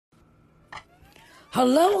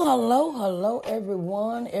Hello,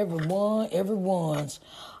 everyone's.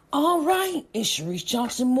 All right, it's Sharice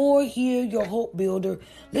Johnson Moore here, your hope builder,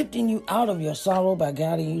 lifting you out of your sorrow by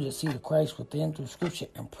guiding you to see the Christ within through scripture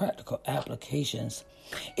and practical applications.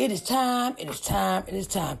 It is time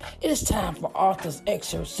for Arthur's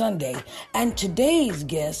Excerpt Sunday, and today's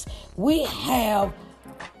guest, we have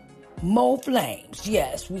Mo Flames.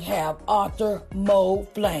 Yes, we have author Mo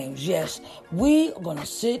Flames. Yes, we are going to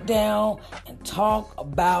sit down and talk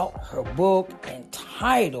about her book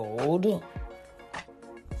entitled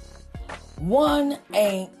One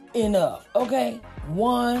Ain't Enough. Okay?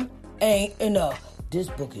 One Ain't Enough. This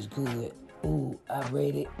book is good. Ooh, I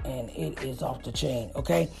read it and it is off the chain.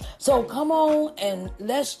 Okay? So come on and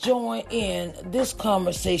let's join in this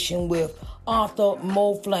conversation with author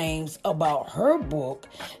Mo Flames about her book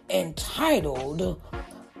entitled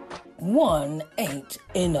One Ain't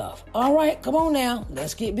Enough. All right, come on now.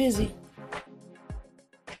 Let's get busy.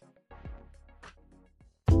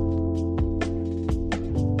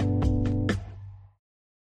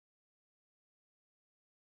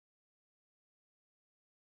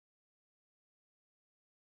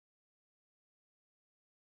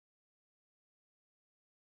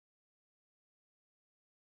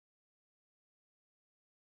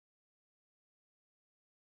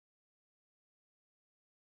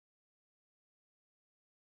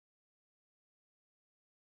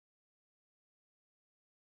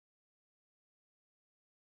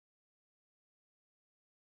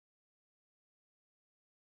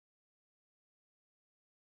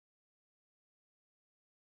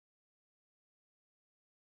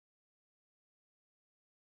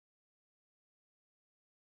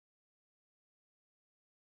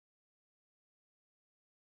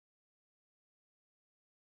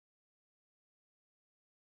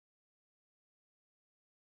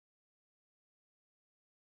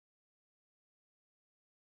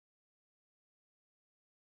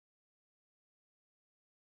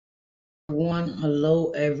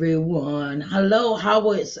 Everyone. Hello,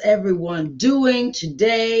 how is everyone doing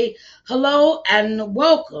today? Hello, and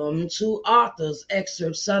welcome to Author's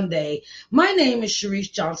Excerpt Sunday. My name is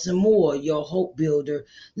Sharice Johnson Moore, your hope builder,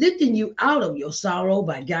 lifting you out of your sorrow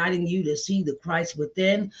by guiding you to see the Christ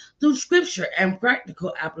within through scripture and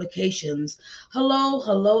practical applications.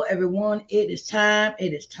 Hello, everyone. It's time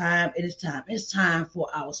for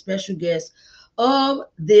our special guest of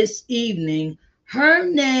this evening. Her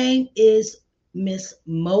name is Miss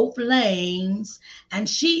Mo Flames, and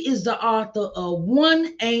she is the author of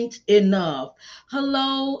One Ain't Enough.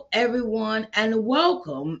 Hello, everyone, and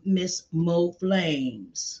welcome, Miss Mo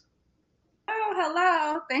Flames. Oh,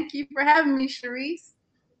 hello. Thank you for having me, Sharice.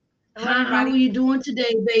 Hello, How are everybody. you doing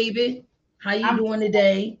today, baby? How you I'm doing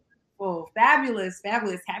today? fabulous.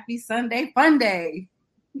 Happy Sunday, fun day.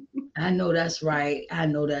 I know that's right.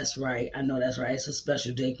 It's a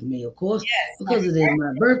special day for me, of course, Yes, because happy it is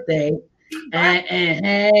my birthday. birthday. And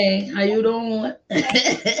hey, how you doing?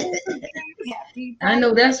 Happy I birthday.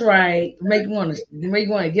 know that's right. Make you want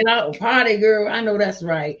to get out and party, girl. I know that's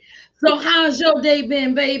right. So how's your day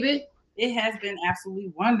been, baby? It has been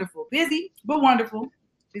absolutely wonderful. Busy, but wonderful.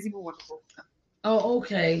 Busy, but wonderful. Oh,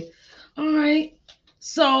 okay. All right.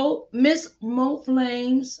 So Miss Mo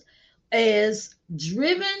Flames is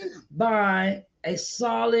driven by a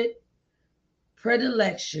solid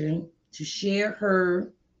predilection to share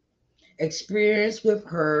her experience with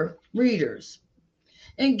her readers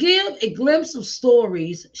and give a glimpse of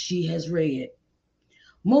stories she has read.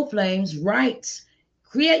 Mo Flames writes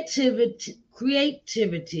creativity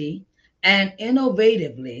and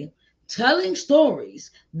innovatively, telling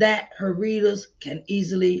stories that her readers can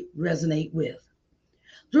easily resonate with.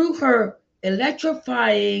 Through her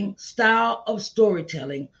electrifying style of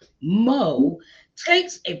storytelling, Mo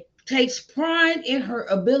takes pride in her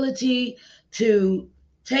ability to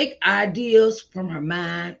take ideas from her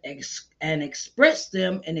mind and express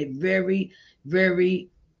them in a very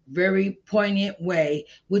poignant way,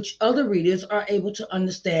 which other readers are able to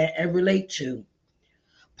understand and relate to.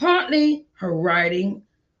 Partly her writing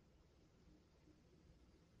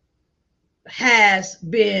has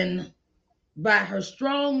been by her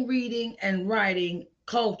strong reading and writing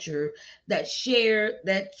culture that started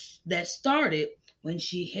when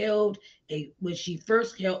she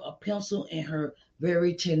first held a pencil in her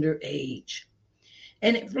very tender age.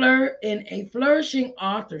 And in a flourishing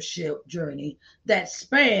authorship journey that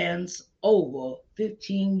spans over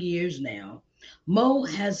 15 years now, Mo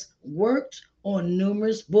has worked on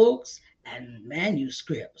numerous books and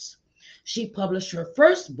manuscripts. She published her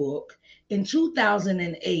first book in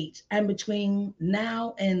 2008, and between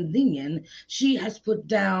now and then, she has put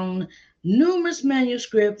down numerous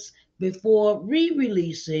manuscripts before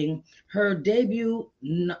re-releasing her debut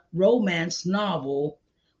romance novel,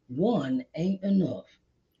 One Ain't Enough,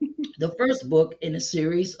 the first book in a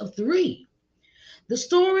series of three. The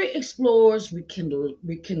story explores rekindling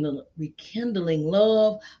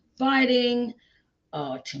love, fighting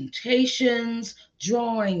temptations,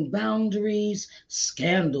 drawing boundaries,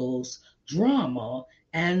 scandals, drama,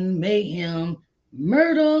 and mayhem,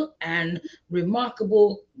 murder, and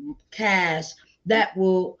remarkable cast that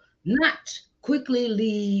will not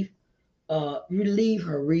quickly relieve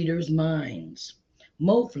her readers' minds.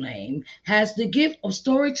 Mo Flame has the gift of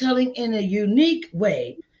storytelling in a unique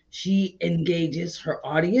way. She engages her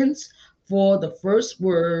audience for the first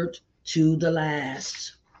word to the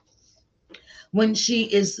last. When she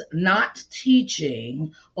is not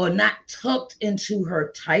teaching or not tucked into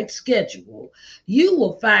her tight schedule, you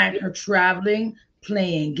will find her traveling,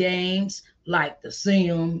 playing games like The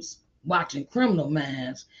Sims, watching Criminal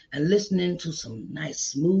Minds, and listening to some nice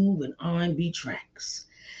smooth and R&B tracks.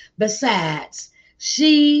 Besides,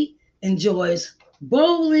 she enjoys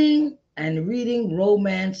bowling and reading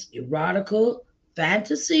romance, erotica,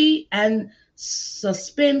 fantasy, and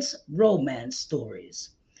suspense romance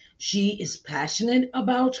stories. She is passionate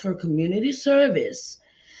about her community service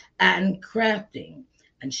and crafting,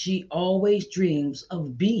 and she always dreams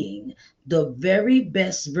of being the very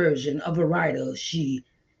best version of a writer she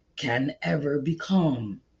can ever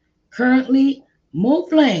become. Currently, Mo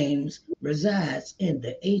Flames resides in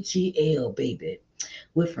the HEL, baby,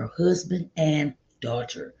 with her husband and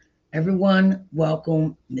daughter. Everyone,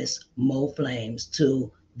 welcome Miss Mo Flames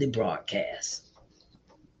to the broadcast.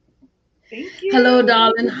 Thank Hello, you.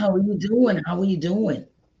 darling. How are you doing? How are you doing?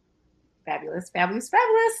 Fabulous, fabulous,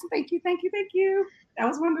 fabulous. Thank you, thank you, thank you. That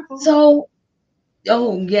was wonderful. So,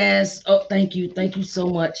 oh yes, oh thank you so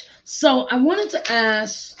much. So I wanted to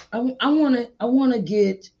ask, I want to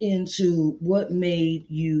get into what made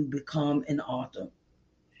you become an author.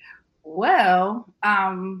 Well,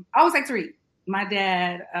 I always like to read. My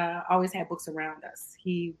dad always had books around us.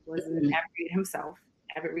 He was an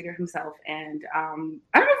avid reader himself, and I don't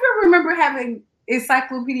know if you ever remember having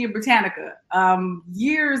Encyclopedia Britannica.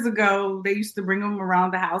 Years ago, they used to bring them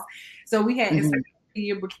around the house. So we had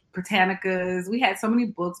Encyclopedia Britannicas. We had so many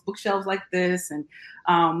books, bookshelves like this, and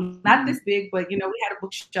not this big, but we had a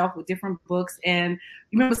bookshelf with different books. And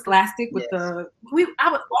you remember Scholastic with I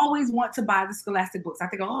would always want to buy the Scholastic books. I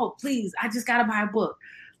think, oh, please, I just gotta buy a book.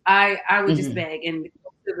 I would just beg and go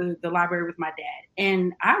to the library with my dad,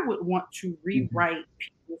 and I would want to rewrite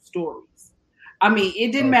people's stories. I mean,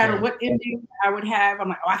 it didn't matter what ending I would have. I'm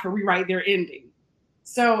like, oh, I can rewrite their ending.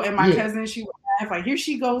 So, and my cousin, she would have like, here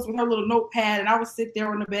she goes with her little notepad, and I would sit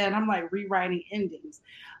there on the bed, and I'm like rewriting endings.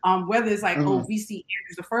 Whether it's like, V.C.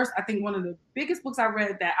 Andrews, the first, I think one of the biggest books I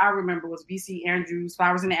read that I remember was V.C. Andrews'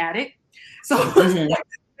 Flowers in the Attic. So, and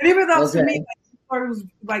even though to me, it was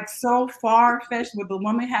like so far fetched with the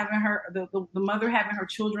woman having the mother having her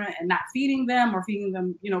children and not feeding them or feeding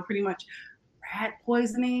them, pretty much rat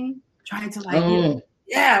poisoning, trying to like,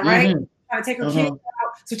 right, trying to take her kids out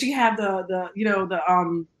so she can have the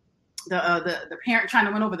parent trying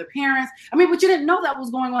to win over the parents. I mean, but you didn't know that was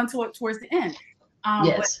going on towards the end.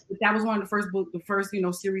 But that was one of the first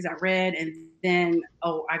series I read, and then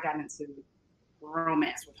I got into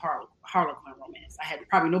romance with Harlequin romance. I had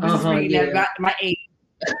probably no business reading that about my age,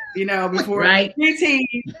 before 18.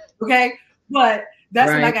 Okay, but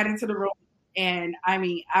that's when I got into the romance, and I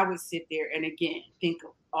mean, I would sit there and again think of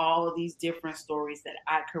all of these different stories that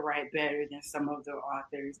I could write better than some of the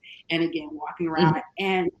authors, and again walking around,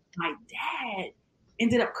 and my dad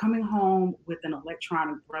ended up coming home with an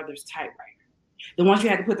Electronic Brothers typewriter, the ones you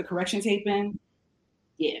had to put the correction tape in.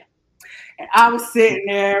 Yeah, and I was sitting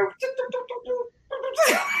there.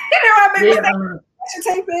 I made correction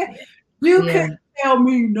tape in. You couldn't tell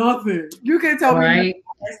me nothing. You couldn't tell me nothing.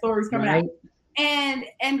 That story's coming out. And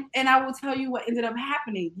I will tell you what ended up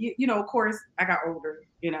happening. Of course, I got older.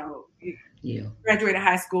 Graduated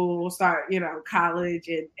high school, start college,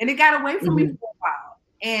 and it got away from me for a while.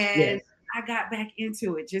 And I got back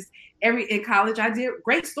into it. Just in college, I did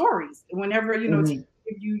great stories. Whenever give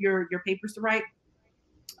you your papers to write,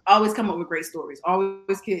 always come up with great stories.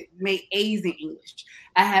 Always made A's in English.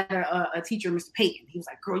 I had a teacher, Mr. Payton. He was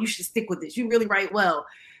like, "Girl, you should stick with this. You really write well."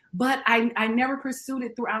 But I never pursued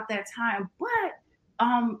it throughout that time. But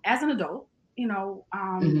as an adult,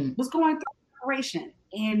 was going through separation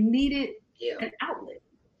and needed an outlet.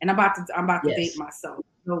 And I'm about to date myself.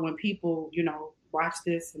 So when people, watch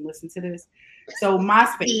this and listen to this, so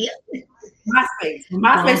MySpace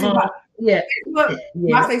was about,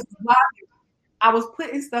 MySpace was live. I was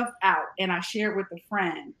putting stuff out and I shared with a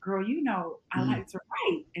friend, girl, you know, I like to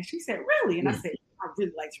write. And she said, really? And I said, I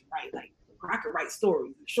really like to write. Like, I could write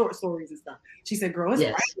stories, short stories and stuff. She said, girl, it's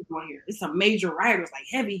writers on here. It's some major writers, like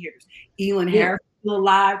heavy hitters. Elin Harris still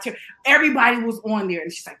alive. Everybody was on there.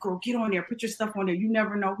 And she's like, girl, get on there. Put your stuff on there. You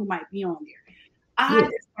never know who might be on there. I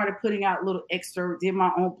just started putting out little excerpts, did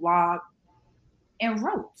my own blog, and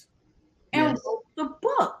wrote. And wrote the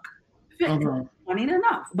book. Wanting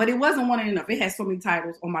enough, but it wasn't wanting enough. It had so many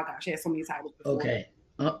titles. Oh my gosh, it had so many titles before. Okay.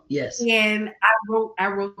 Yes. And I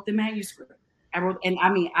wrote the manuscript.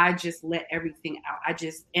 I just let everything out.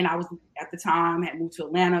 And I was at the time had moved to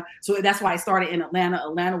Atlanta, so that's why I started in Atlanta.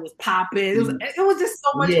 Atlanta was popping. It was just so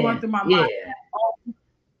much going through my mind. I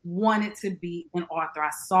wanted to be an author.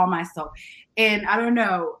 I saw myself, and I don't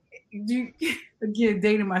know. Again,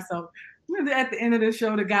 dating myself. At the end of the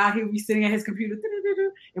show, the guy he'll be sitting at his computer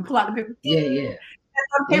and pull out the paper. And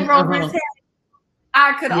some paper over his head.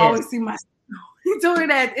 I could always see myself doing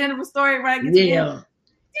that at the end of a story, right?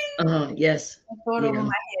 Yes. I thought over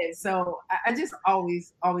my head. So I just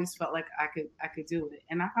always felt like I could do it,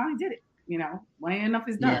 and I finally did it. You know, when enough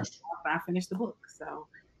is done, I finished the book. So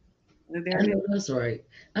there it is. That's right.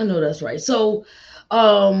 I know that's right. So,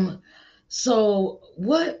 so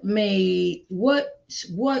what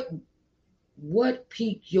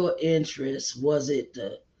piqued your interest? Was it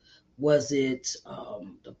the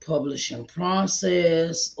publishing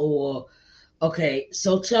process, or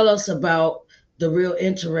so tell us about the real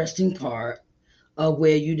interesting part of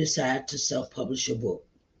where you decide to self-publish your book.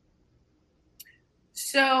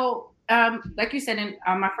 So like you said, in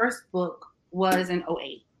my first book was in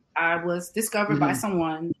 2008. I was discovered by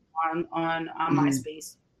someone on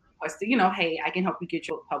MySpace. Requested, hey, I can help you get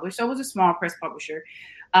your book published. So it was a small press publisher.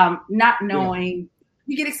 Not knowing,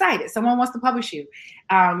 you get excited. Someone wants to publish you.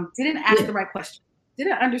 Didn't ask the right question.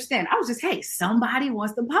 Didn't understand. I was just, hey, somebody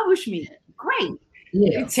wants to publish me. Great.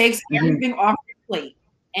 It takes everything off your plate.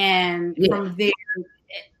 And from there,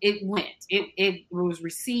 it went. It was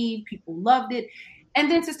received. People loved it. And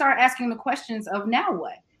then to start asking the questions of now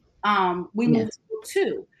what? We moved to book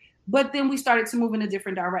 2. But then we started to move in a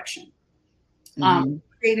different direction.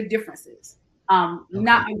 Creative differences.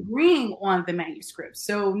 Not agreeing on the manuscript.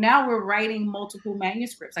 So now we're writing multiple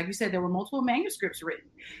manuscripts. Like you said, there were multiple manuscripts written,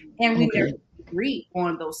 and we never agreed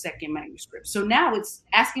on those second manuscripts. So now it's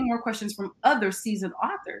asking more questions from other seasoned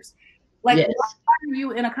authors. Like, why are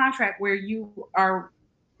you in a contract where you are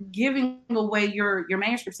giving away your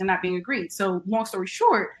manuscripts and not being agreed? So long story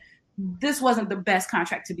short, this wasn't the best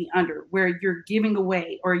contract to be under, where you're giving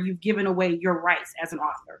away or you've given away your rights as an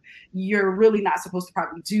author. You're really not supposed to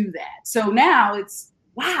probably do that. So now it's,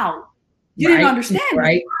 wow, you didn't understand.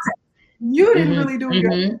 Right. You didn't really do what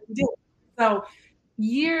you did. So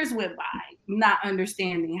years went by not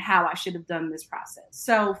understanding how I should have done this process.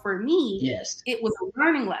 So for me, it was a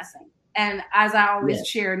learning lesson. And as I always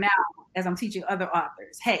share now, as I'm teaching other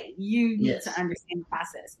authors, hey, you need to understand the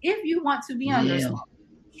process. If you want to be under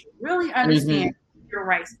really understand what your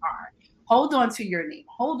rights are. Hold on to your name.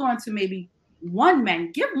 Hold on to maybe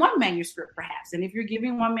give one manuscript perhaps. And if you're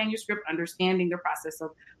giving one manuscript, understanding the process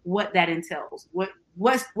of what that entails.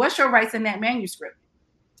 What's your rights in that manuscript?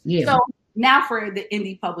 So now for the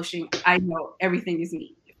indie publishing, I know everything is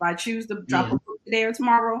me. If I choose to drop a book today or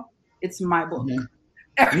tomorrow, it's my book.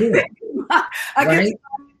 I get it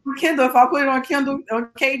on Kindle. If I put it on Kindle on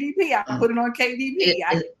KDP, I put it on KDP.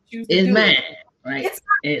 I choose to do mine. it. Right.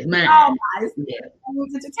 It's mine. All mine.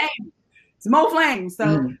 It's entertainment. It's Mo Flames.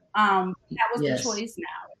 So that was the choice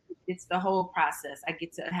now. It's the whole process. I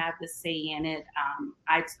get to have the say in it.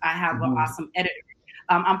 I have an awesome editor.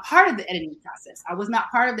 I'm part of the editing process. I was not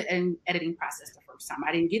part of the editing process the first time.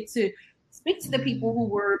 I didn't get to speak to the people who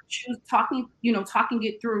were talking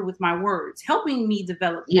it through with my words, helping me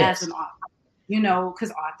develop as an author.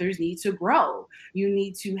 Because authors need to grow. You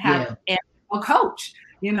need to have a coach.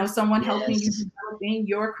 Someone helping you develop in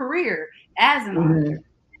your career as an author.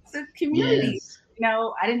 It's a community.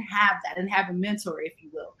 I didn't have that. I didn't have a mentor, if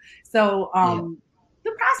you will. So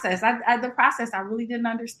the process, I really didn't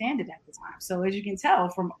understand it at the time. So as you can tell,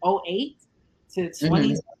 from 2008 to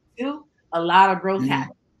 2022, a lot of growth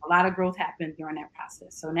happened. A lot of growth happened during that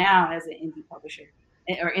process. So now, as an indie publisher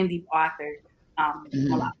or indie author, a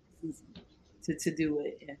lot easier to do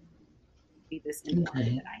it and be this indie author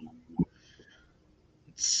that I am.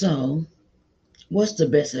 So, what's the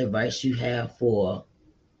best advice you have for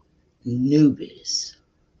newbies?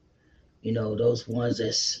 Those ones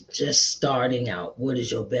that's just starting out. What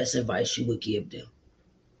is your best advice you would give them?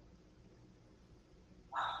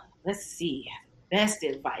 Let's see. Best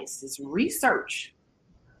advice is research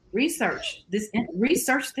this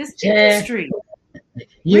industry.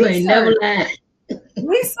 You ain't never lied.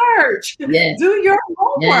 Research. Yes. Do your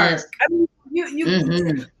homework. Yes. I mean,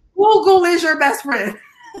 you Google is your best friend.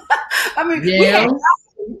 I mean, we had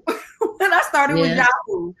Yahoo. When I started with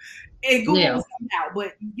Yahoo, and Google somehow,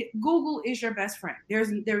 but Google is your best friend.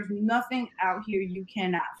 There's nothing out here you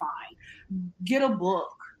cannot find. Get a book.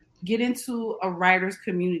 Get into a writer's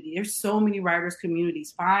community. There's so many writers'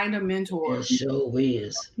 communities. Find a mentor. It sure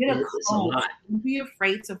is. Get a coach. A lot. Don't be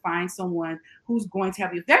afraid to find someone who's going to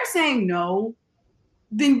help you. If they're saying no,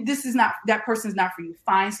 then that person's not for you.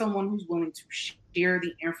 Find someone who's willing to share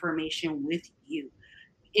the information with you.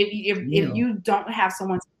 If you don't have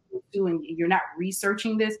someone to do and you're not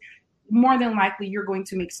researching this, more than likely you're going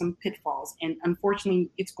to make some pitfalls. And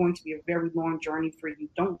unfortunately, it's going to be a very long journey for you.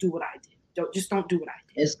 Don't do what I did. Don't do what I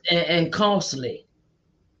did. It's and costly.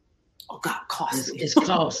 Oh God, costly. It's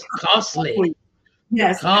costly.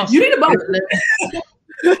 Yes. Costly. You need a budget.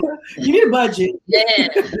 You need a budget.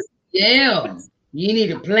 Yeah. You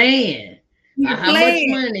need a plan. How much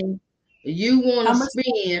money you want to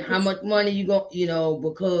spend? How much money you go?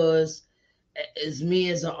 Because as me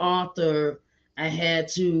as an author, I had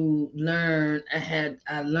to learn.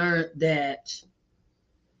 I learned that.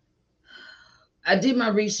 I did my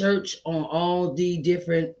research on all the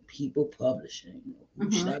different people publishing.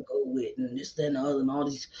 Who should I go with, and this, that, and the other, and all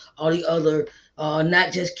the other,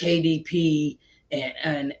 not just KDP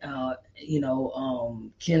and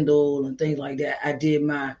Kindle and things like that. I did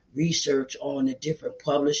my research on the different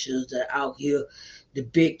publishers that are out here, the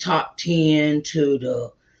big top 10 to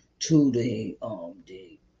the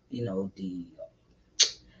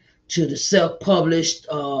self-published,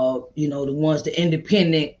 the ones, the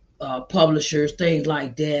independent publishers, things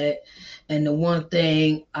like that. And the one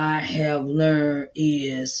thing I have learned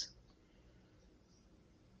is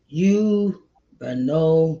you gotta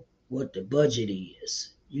know what the budget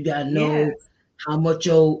is. You gotta know how much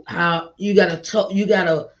you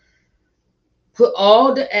gotta put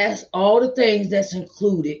all the things that's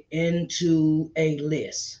included into a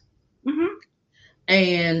list.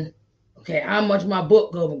 And okay, how much my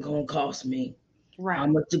book gonna cost me? Right. How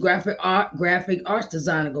much the graphic arts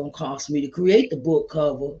designer gonna cost me to create the book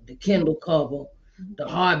cover, the Kindle cover, the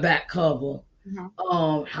hardback cover?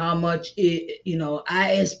 How much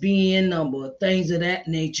ISBN number, things of that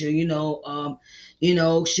nature.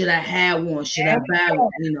 Should I have one? Should I buy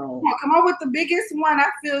one? Come on with the biggest one.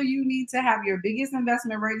 I feel you need to have your biggest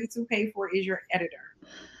investment ready to pay for is your editor.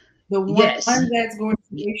 The one that's going to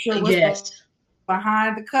make sure what's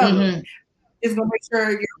behind the cover. Is going to make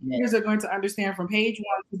sure your readers are going to understand from page 1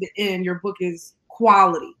 to the end, your book is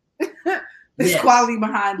quality. There's quality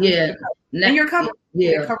behind the cover. And your cover.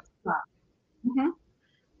 Your cover design.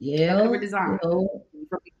 Cover design.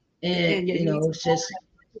 It's just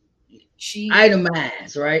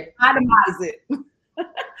itemize, right? Itemize it.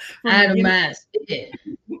 Itemize it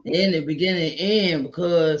in the beginning and end,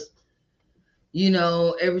 because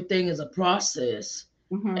everything is a process.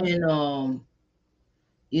 And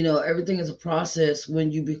everything is a process when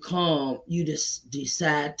you just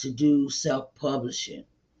decide to do self-publishing.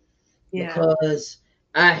 Because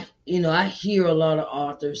I hear a lot of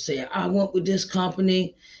authors say, I went with this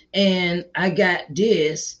company and I got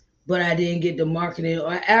this, but I didn't get the marketing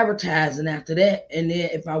or advertising after that. And then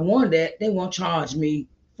if I want that, they won't charge me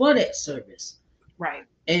for that service. Right.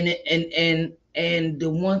 And the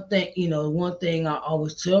one thing I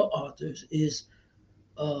always tell authors is,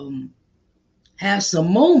 have some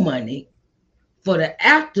more money for the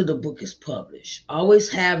after the book is published. Always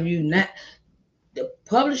have you not the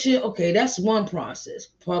publishing. Okay, that's one process.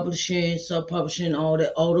 Publishing, sub-publishing, all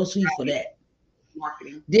those fees for that.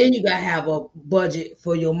 Marketing. Then you gotta have a budget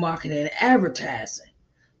for your marketing and advertising,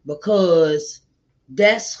 because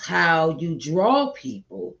that's how you draw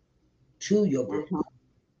people to your book.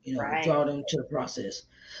 Draw them to the process.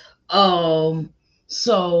 And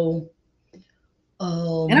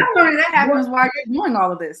I'm learning that happens while you're doing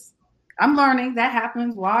all of this. I'm learning that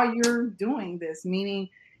happens while you're doing this, meaning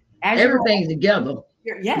as everything's together.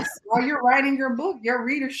 While you're writing your book, your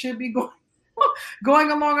readers should be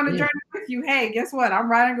going along on the journey with you. Hey, guess what? I'm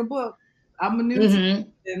writing a book. I'm a new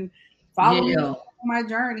and follow me on my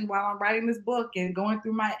journey while I'm writing this book and going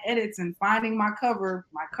through my edits and finding my cover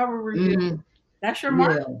review. That's your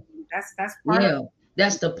marketing. That's part of it.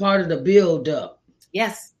 That's the part of the build up.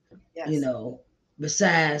 Yes.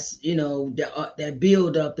 Besides, that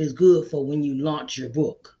build up is good for when you launch your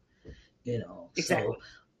book, Exactly.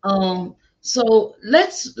 So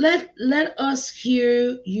let us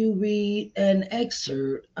hear you read an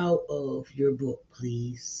excerpt out of your book,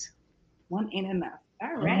 please. One ain't enough.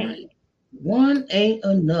 All right. One ain't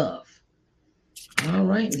enough. All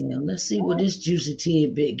right, now let's see what this juicy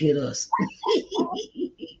tidbit get us.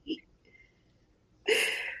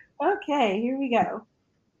 Okay, here we go.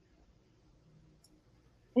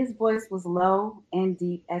 His voice was low and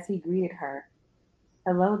deep as he greeted her.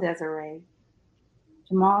 Hello, Desiree.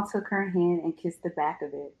 Jamal took her hand and kissed the back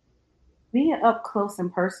of it. Being up close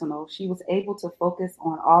and personal, she was able to focus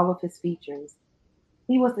on all of his features.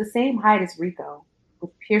 He was the same height as Rico,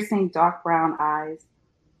 with piercing dark brown eyes,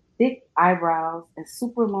 thick eyebrows, and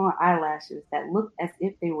super long eyelashes that looked as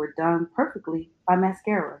if they were done perfectly by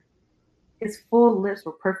mascara. His full lips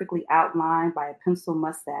were perfectly outlined by a pencil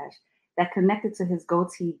mustache that connected to his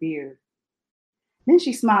goatee beard. Then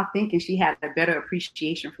she smiled, thinking she had a better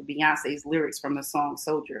appreciation for Beyonce's lyrics from the song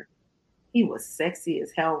Soldier. He was sexy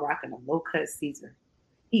as hell, rocking a low cut Caesar.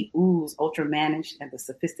 He oozed ultra managed and the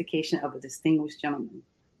sophistication of a distinguished gentleman.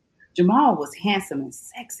 Jamal was handsome and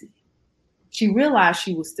sexy. She realized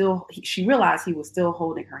he was still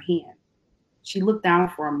holding her hand. She looked down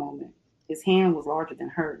for a moment. His hand was larger than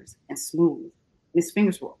hers and smooth. And his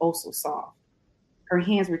fingers were also soft. Her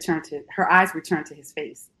eyes returned to his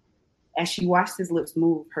face. As she watched his lips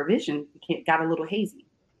move, her vision got a little hazy.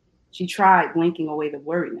 She tried blinking away the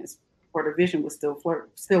blurriness, for the vision was still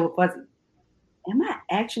fuzzy. Am I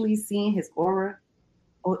actually seeing his aura?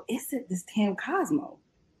 Or is it this damn Cosmo?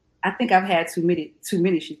 I think I've had too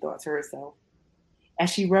many, she thought to herself. As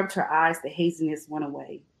she rubbed her eyes, the haziness went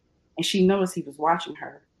away, and she noticed he was watching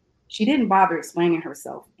her. She didn't bother explaining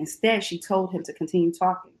herself. Instead, she told him to continue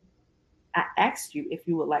talking. I asked you if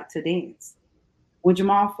you would like to dance. When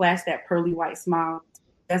Jamal flashed that pearly white smile,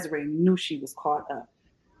 Desiree knew she was caught up.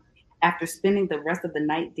 After spending the rest of the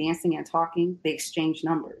night dancing and talking, they exchanged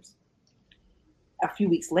numbers. A few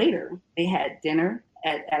weeks later, they had dinner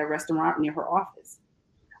at a restaurant near her office.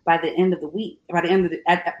 By the end of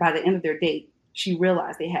their date, she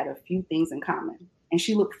realized they had a few things in common, and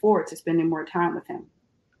she looked forward to spending more time with him.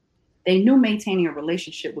 They knew maintaining a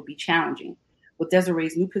relationship would be challenging, with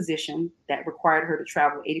Desiree's new position that required her to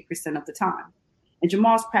travel 80% of the time, and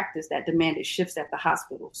Jamal's practice that demanded shifts at the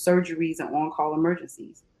hospital, surgeries, and on-call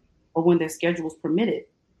emergencies. But when their schedules permitted,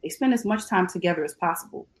 they spent as much time together as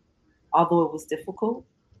possible. Although it was difficult,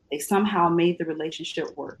 they somehow made the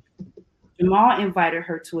relationship work. Jamal invited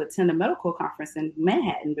her to attend a medical conference in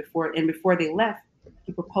Manhattan before they left,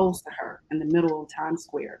 he proposed to her in the middle of Times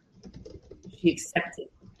Square. She accepted,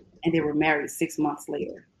 and they were married 6 months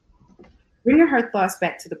later. Bringing her thoughts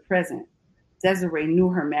back to the present, Desiree knew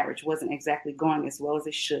her marriage wasn't exactly going as well as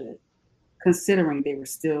it should, considering they were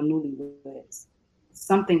still newlyweds.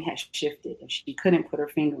 Something had shifted, and she couldn't put her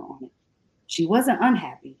finger on it. She wasn't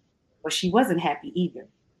unhappy, but she wasn't happy either.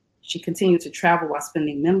 She continued to travel while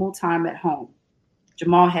spending minimal time at home.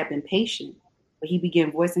 Jamal had been patient, but he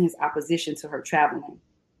began voicing his opposition to her traveling.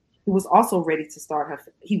 He was also ready to start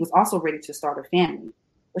a family,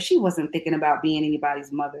 but she wasn't thinking about being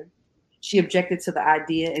anybody's mother. She objected to the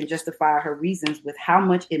idea and justified her reasons with how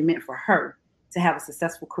much it meant for her to have a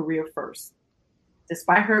successful career first.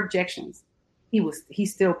 Despite her objections, he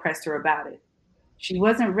still pressed her about it. She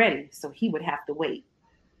wasn't ready, so he would have to wait.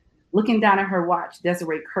 Looking down at her watch,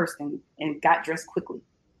 Desiree cursed and got dressed quickly.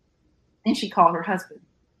 Then she called her husband.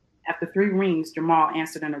 After 3 rings, Jamal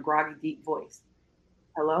answered in a groggy, deep voice.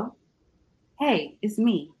 Hello? Hey, it's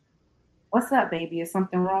me. What's up, baby? Is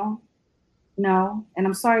something wrong? No, and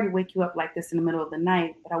I'm sorry to wake you up like this in the middle of the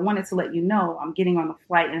night, but I wanted to let you know I'm getting on a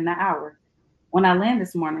flight in an hour. When I land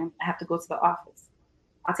this morning, I have to go to the office.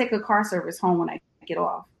 I'll take a car service home when I get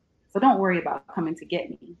off, so don't worry about coming to get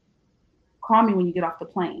me. Call me when you get off the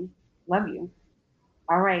plane. Love you.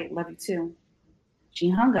 All right, love you too. She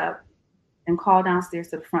hung up and called downstairs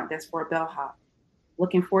to the front desk for a bellhop,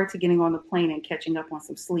 looking forward to getting on the plane and catching up on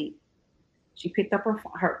some sleep. She picked up her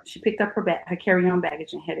carry-on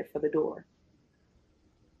baggage and headed for the door.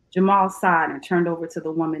 Jamal sighed and turned over to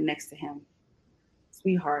the woman next to him.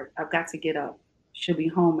 Sweetheart, I've got to get up. She'll be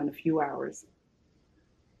home in a few hours.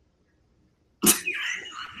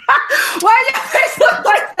 Why your face look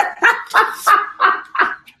like that?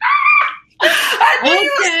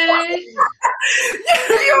 Okay.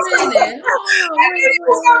 You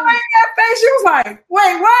was gonna make that face. She was like,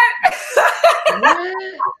 wait, what? What?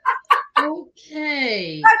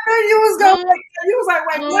 Okay. I knew you was gonna make that. You was like,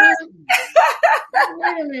 wait, what?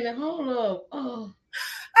 Wait a minute, hold up. Oh,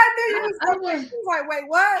 I knew you was gonna make that. She was like, wait,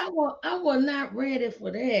 what? I was not ready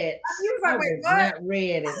for that. You was like, wait, what? Not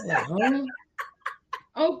ready. Like, huh?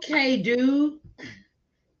 Okay, dude.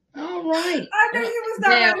 All right. I knew you was not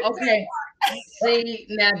ready. Okay. See,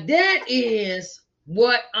 now that is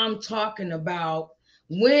what I'm talking about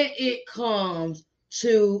when it comes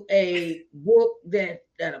to a book that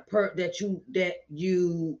that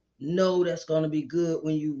you know that's going to be good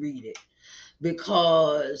when you read it,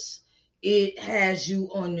 because it has you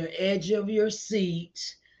on the edge of your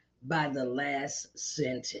seat by the last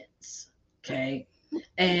sentence. Okay.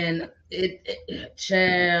 And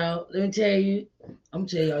child, let me tell you, I'm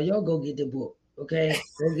tell y'all go get the book. Okay,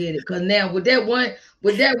 go get it. Cause now with that one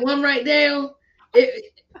right there,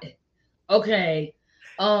 okay.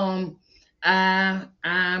 I'm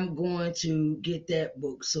going to get that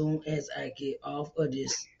book soon as I get off of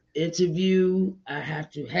this interview. I have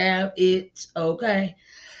to have it. Okay.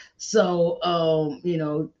 So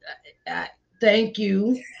I thank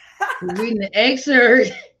you for reading the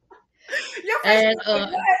excerpt. And like,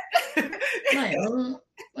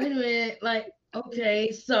 wait a minute, like,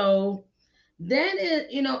 okay, so that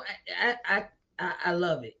is, I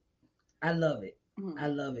love it. I love it. I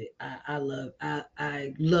love it. I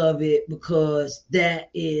love it, because that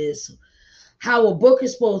is how a book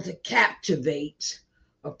is supposed to captivate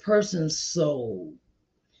a person's soul.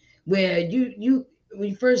 Where when you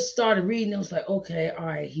first started reading, it was like, okay, all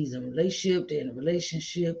right, he's in a relationship, they're in a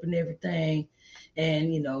relationship and everything.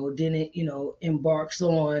 And then it embarks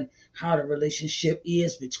on how the relationship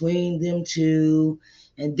is between them two.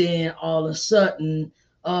 And then all of a sudden,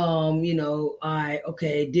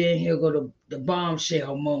 okay, then he'll go to the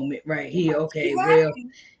bombshell moment right here. Okay, well,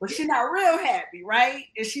 but she's not real happy, right?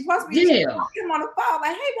 And she must be him on the phone,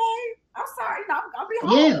 like, hey babe, I'm sorry, I'll be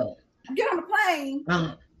home. Yeah. Get on the plane.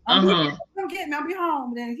 Come get me, I'll be home.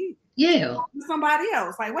 And then he somebody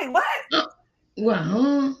else. Like, wait, what?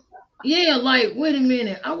 Yeah, like, wait a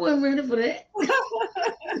minute, I wasn't ready for that.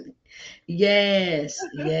 Yes.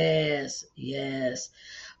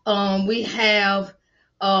 We have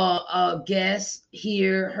a guest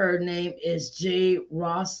here. Her name is J.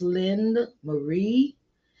 Rosalind Marie,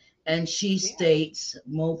 and she states,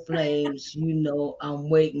 "Mo Flames, I'm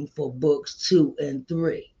waiting for books 2 and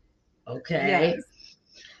 3." Okay. Yes.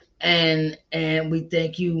 And we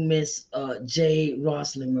thank you, Miss J.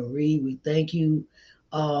 Rosalind Marie. We thank you.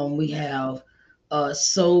 We have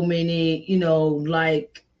so many,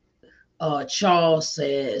 like Charles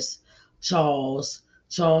says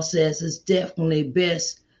it's definitely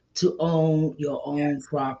best to own your own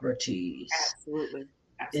properties. Absolutely.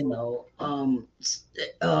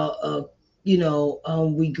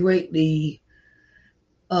 We greatly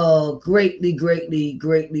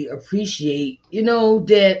appreciate,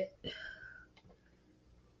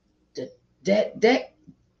 that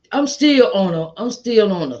I'm still on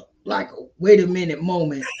a like, wait a minute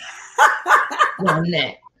moment on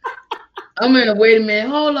that. I'm in a wait a minute,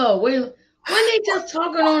 hold up, wait. When they just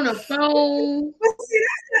talking on the phone?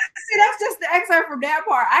 See, that's just the excerpt from that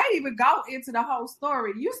part. I didn't even go into the whole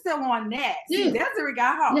story. You still on that? See, Desiree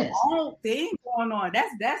got her own thing going on.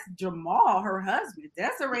 That's Jamal, her husband.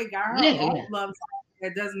 Desiree got her own love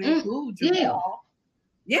that doesn't include Jamal.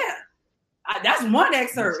 Yeah. That's one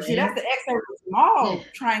excerpt. See, that's the excerpt of Jamal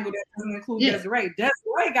triangle that doesn't include Desiree.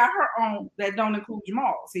 Desiree got her own that don't include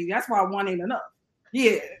Jamal. See, that's why one ain't enough.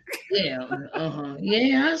 Yeah. Yeah.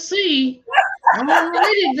 Yeah, I see.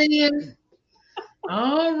 Alrighty then.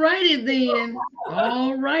 Okie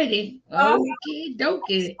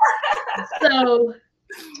dokie. So,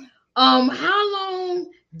 how long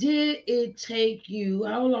did it take you?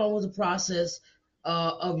 How long was the process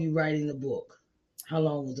of you writing the book? How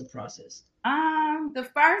long was the process? The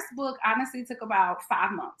first book honestly took about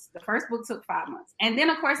 5 months. The first book took 5 months. And then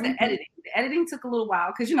of course the editing. The editing took a little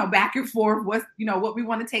while because back and forth was, what we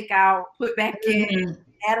want to take out, put back in,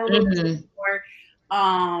 add a little bit more.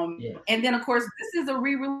 And then of course this is a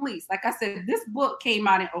re-release. Like I said, this book came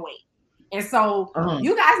out in 2008. And so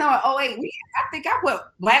you guys know in 2008, I think I put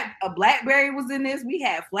a BlackBerry was in this. We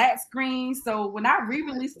had flat screens. So when I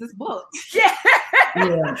re-released this book, it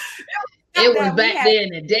was back there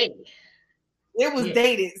in the day. It was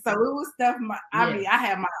dated, so it was stuff. I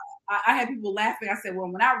had people laughing. I said, "Well,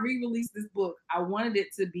 when I re-released this book, I wanted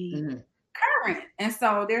it to be current, and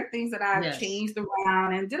so there are things that I changed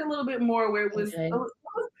around and did a little bit more where it was." I'm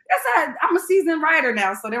a seasoned writer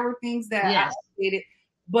now, so there were things that I updated.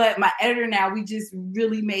 But my editor now, we just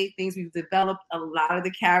really made things. We've developed a lot of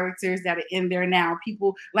the characters that are in there now.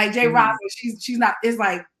 People like Jay Rosalind, she's not. It's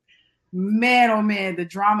like, man, oh man, the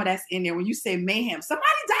drama that's in there. When you say mayhem, somebody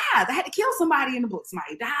dies. I had to kill somebody in the book.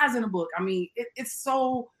 Somebody dies in the book. I mean, it's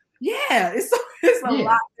so it's a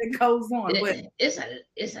lot that goes on. But it's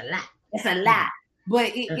a lot. It's a lot.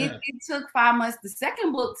 But it took 5 months. The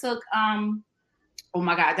second book took oh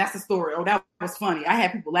my God, that's the story. Oh, that was funny. I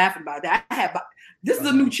had people laughing about that. This is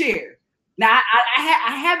a new chair. Now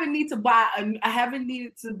I haven't needed to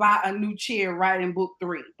buy a new chair right in book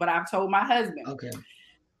 3, but I've told my husband. Okay.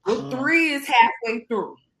 Book 3 is halfway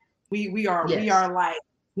through. We are like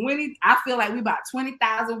 20. I feel like we about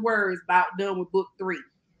 20,000 words about done with book 3.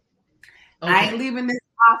 Okay. I ain't leaving this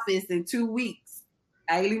office in 2 weeks.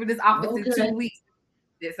 I ain't leaving this office in 2 weeks.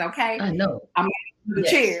 It's okay. I know. I'm gonna need a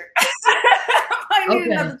chair. I need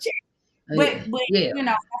another chair. But you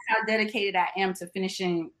know, that's how dedicated I am to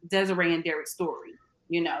finishing Desiree and Derek's story.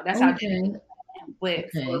 You know, that's how dedicated I am. But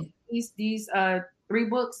for these 3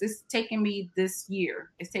 books, it's taking me this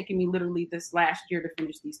year. It's taking me literally this last year to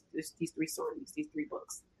finish these 3 stories, these 3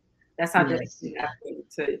 books. That's how dedicated I've been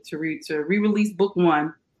to re-release book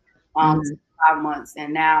 1 5 months,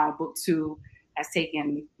 and now book 2 has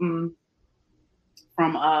taken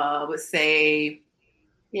from let's say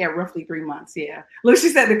roughly 3 months. Yeah. Look, she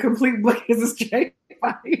said the complete book is a straight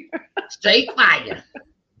fire. Straight fire.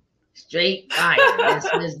 Straight fire. That's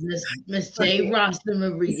Miss J. Roston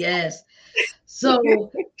Marie. Yes. So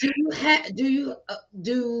do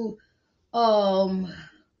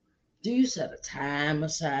you set a time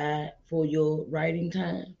aside for your writing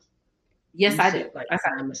time? Yes, I do.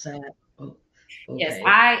 Time aside. Oh, okay. Yes,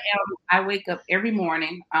 I am. I wake up every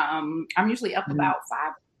morning. I'm usually up about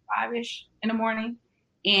 5-ish in the morning.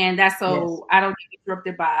 And that's so I don't get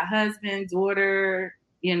interrupted by a husband, daughter,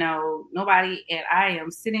 you know, nobody. And I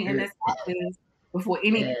am sitting in this office before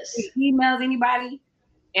any emails, anybody.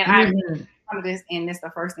 And I of this, and it's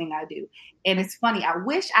the first thing I do. And it's funny. I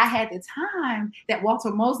wish I had the time that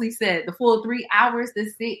Walter Mosley said, the full 3 hours to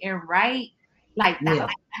sit and write. Like that.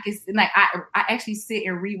 I actually sit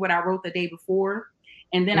and read what I wrote the day before.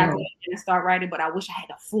 And then I go and start writing, but I wish I had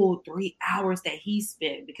the full 3 hours that he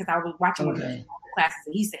spent, because I was watching one of his classes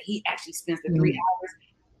and he said he actually spends the 3 hours.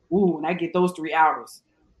 Ooh, and I get those 3 hours.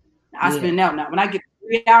 I spend now. When I get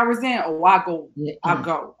 3 hours in, I go.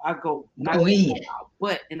 I go in.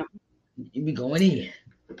 What you be going in?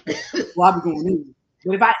 Well, I'll be going in.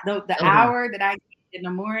 But if the hour that I get in the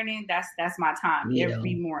morning, that's my time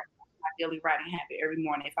every morning. My daily writing habit every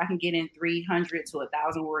morning. If I can get in 300 to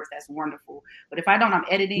 1,000 words, that's wonderful. But if I don't, I'm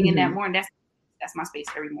editing in that morning. That's my space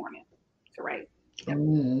every morning to write. Yep.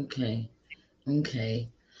 Oh, okay.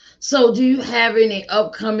 So, do you have any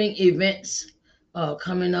upcoming events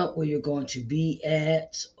coming up where you're going to be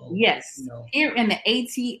at? Yes, here in the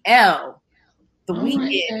ATL, the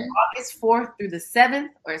weekend, August 4th through the 7th,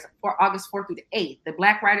 or August 4th through the 8th, the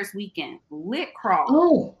Black Writers Weekend, Lit Crawl.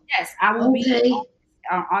 Oh, yes, I will be.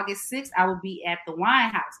 On August 6th, I will be at the Wine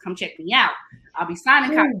House. Come check me out. I'll be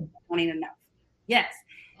signing copies. One ain't enough. Yes.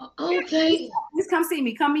 Okay. Please come see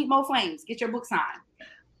me. Come meet Mo Flames. Get your book signed.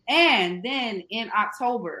 And then in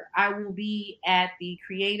October, I will be at the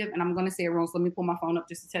Creative, and I'm going to say it wrong, so let me pull my phone up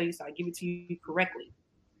just to tell you so I give it to you correctly.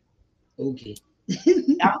 Okay.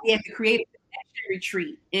 I'll be at the Creative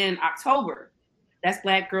Retreat in October. That's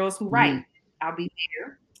Black Girls Who Write. I'll be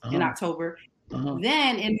there in October.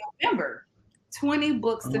 Then in November, 20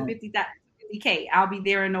 books to 50K. I'll be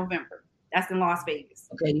there in November. That's in Las Vegas.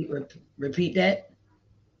 Okay, you repeat that?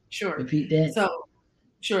 Sure. Repeat that.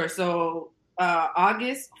 So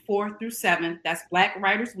August 4th through 7th, that's Black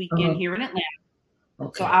Writers Weekend here in Atlanta.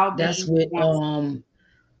 Okay. So I'll be that's with Tamika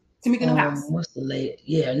Newhouse. What's the lady?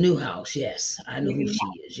 Yeah, Newhouse. Yes, I know who she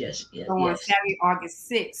is. Yes. So on Saturday, August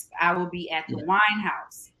 6th, I will be at the Wine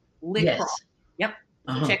House. Lit Crawl. Yep.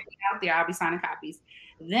 So check me out there. I'll be signing copies.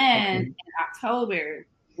 Then in October,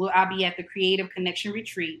 I'll be at the Creative Connection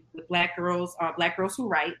Retreat with Black Girls Who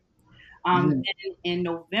Write. And in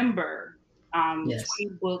November, 20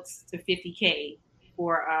 books to 50K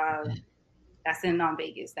for that's in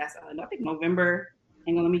Vegas. That's I think November.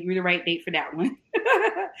 Hang on, let me give you the right date for that one.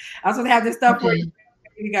 I was supposed to have this stuff for you.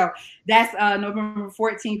 Here we go. That's November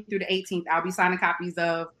 14th through the 18th. I'll be signing copies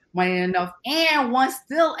of One Ain't Enough and One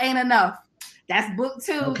Still Ain't Enough. That's book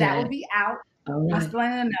 2. That will be out. One Still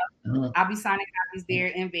Ain't Enough. I'll be signing copies there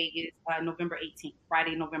in Vegas November 18th,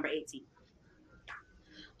 Friday, November 18th.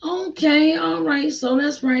 Okay, all right. So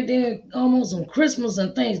that's right there, almost on Christmas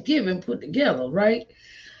and Thanksgiving put together, right?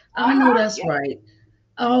 I know that's right.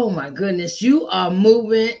 Oh my goodness, you are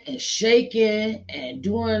moving and shaking and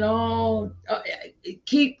doing all.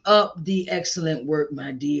 Keep up the excellent work,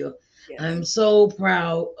 my dear. Yes. I'm so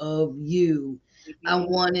proud of you. I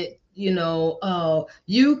wanted,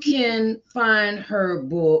 you can find her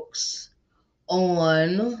books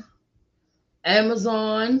on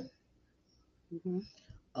Amazon.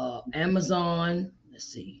 Amazon. Let's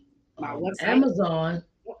see. My website. Amazon.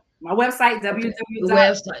 My website,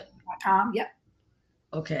 www.com. Yep.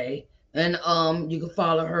 Okay. And you can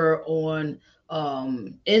follow her on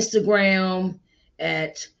Instagram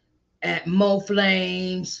at Mo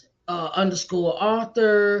Flames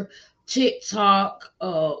 _author. TikTok,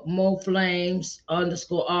 Mo Flames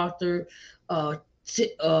 _author,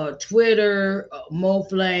 Twitter, Mo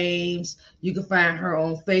Flames. You can find her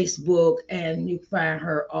on Facebook, and you can find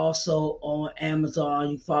her also on Amazon.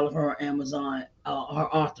 You follow her on Amazon, her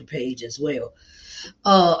author page as well.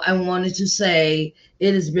 I wanted to say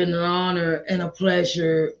it has been an honor and a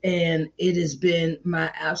pleasure, and it has been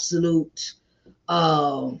my absolute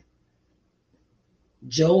uh,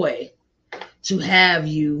 joy to have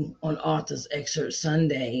you on Authors Excerpt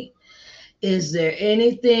Sunday. Is there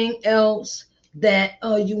anything else that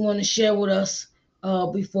you want to share with us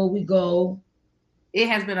before we go? It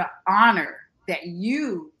has been an honor that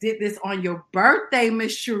you did this on your birthday,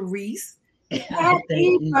 Miss Sharice.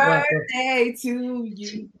 Happy birthday to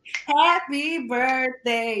you. Happy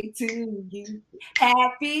birthday to you.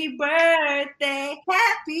 Happy birthday.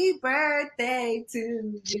 Happy birthday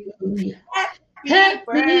to you.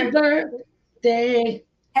 Happy birthday.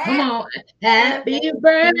 Come on. Happy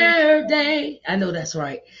birthday. I know that's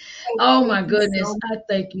right. Oh my goodness. I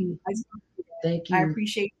thank you. Thank you. I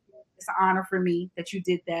appreciate you. It's an honor for me that you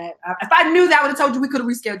did that. If I knew that, I would have told you we could have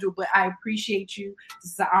rescheduled, but I appreciate you.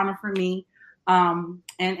 This is an honor for me.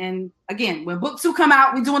 And again, when book 2 come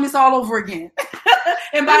out, we're doing this all over again.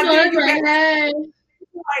 And by then, you can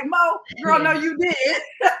like, Mo, girl, no, you did.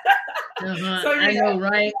 So, I know,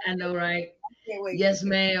 right? I know, right? Yes,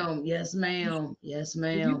 ma'am. Yes, ma'am. Yes,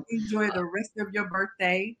 ma'am. You enjoy the rest of your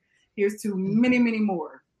birthday. Here's to many, many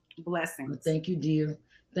more blessings. Well, thank you, dear.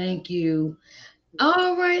 Thank you.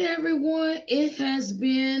 All right, everyone. It has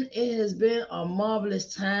been a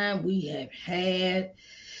marvelous time we have had.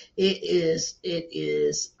 It is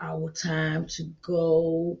our time to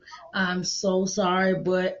go. I'm so sorry,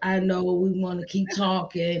 but I know we want to keep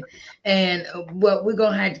talking, and but we're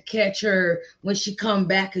gonna have to catch her when she come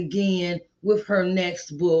back again with her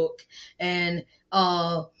next book. And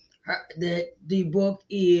the book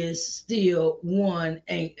is Still One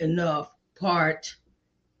Ain't Enough, Part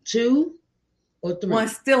 2 or 3. One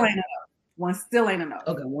still ain't enough. One still ain't enough.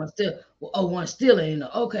 Okay, one still ain't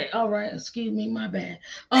enough. Okay, all right. Excuse me, my bad.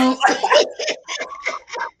 I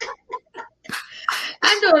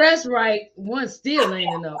know that's right. One still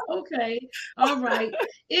ain't enough. Okay, all right.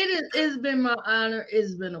 It's been my honor.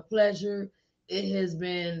 It's been a pleasure. It has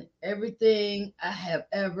been everything I have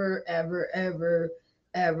ever had.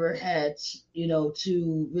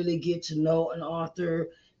 To really get to know an author.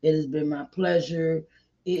 It has been my pleasure.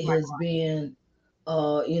 It has been,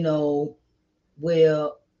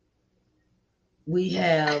 well, we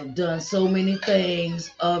have done so many things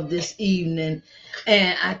of this evening,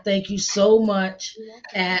 and I thank you so much.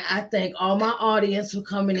 And I thank all my audience for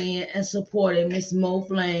coming in and supporting Miss Mo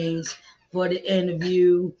Flames for the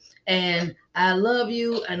interview. And I love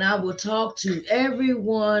you, and I will talk to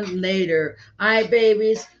everyone later. All right,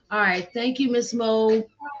 babies. All right. Thank you, Miss Mo.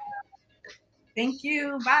 Thank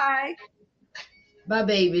you. Bye. Bye,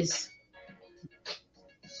 babies.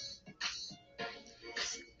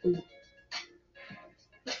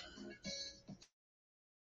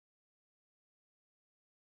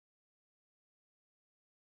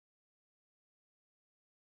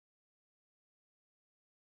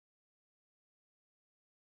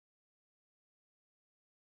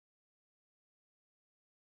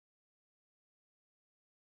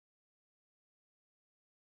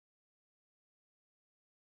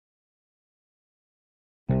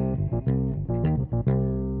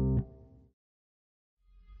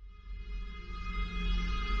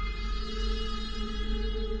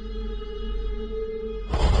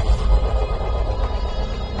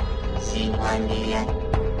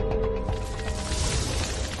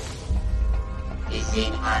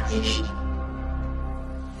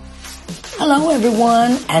 Hello,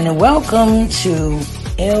 everyone, and welcome to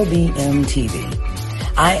LBM TV.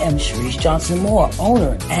 I am Sharice Johnson Moore,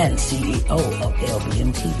 owner and CEO of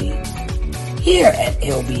LBM TV. Here at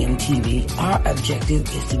LBM TV, our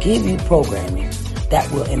objective is to give you programming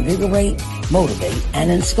that will invigorate, motivate,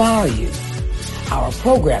 and inspire you. Our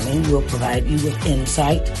programming will provide you with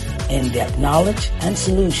insight, in-depth knowledge, and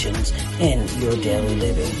solutions in your daily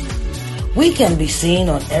living. We can be seen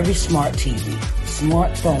on every smart TV,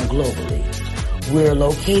 smartphone globally. We're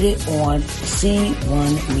located on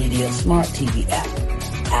C1 Media Smart TV app,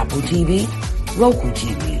 Apple TV, Roku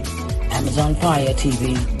TV, Amazon Fire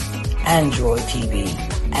TV, Android TV,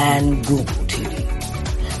 and Google TV.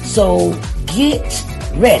 So get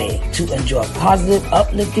ready to enjoy positive,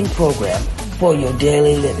 uplifting program for your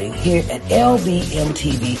daily living here at LBM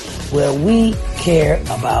TV, where we care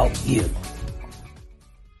about you.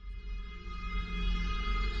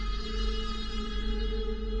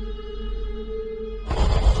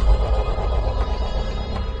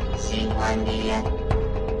 One Media.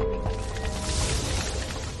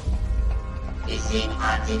 Listening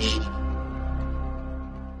on TV.